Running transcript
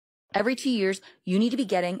Every 2 years, you need to be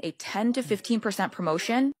getting a 10 to 15%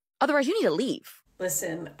 promotion. Otherwise, you need to leave.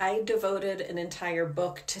 Listen, I devoted an entire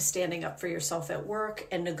book to standing up for yourself at work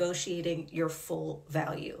and negotiating your full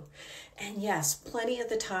value. And yes, plenty of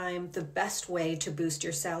the time, the best way to boost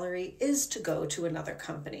your salary is to go to another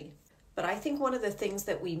company. But I think one of the things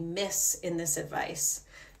that we miss in this advice,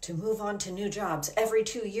 to move on to new jobs every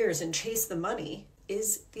 2 years and chase the money,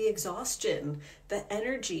 is the exhaustion, the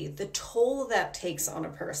energy, the toll that takes on a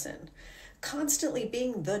person. Constantly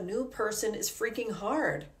being the new person is freaking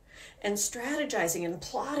hard. And strategizing and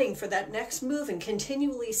plotting for that next move and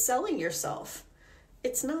continually selling yourself,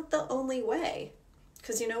 it's not the only way.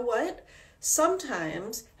 Because you know what?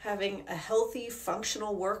 Sometimes having a healthy,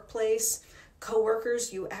 functional workplace,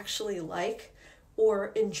 coworkers you actually like,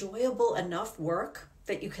 or enjoyable enough work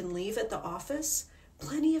that you can leave at the office,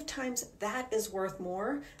 plenty of times that is worth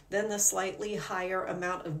more than the slightly higher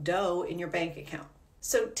amount of dough in your bank account.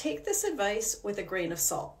 So take this advice with a grain of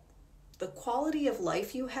salt. The quality of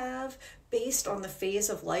life you have based on the phase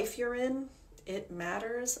of life you're in, it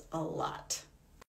matters a lot.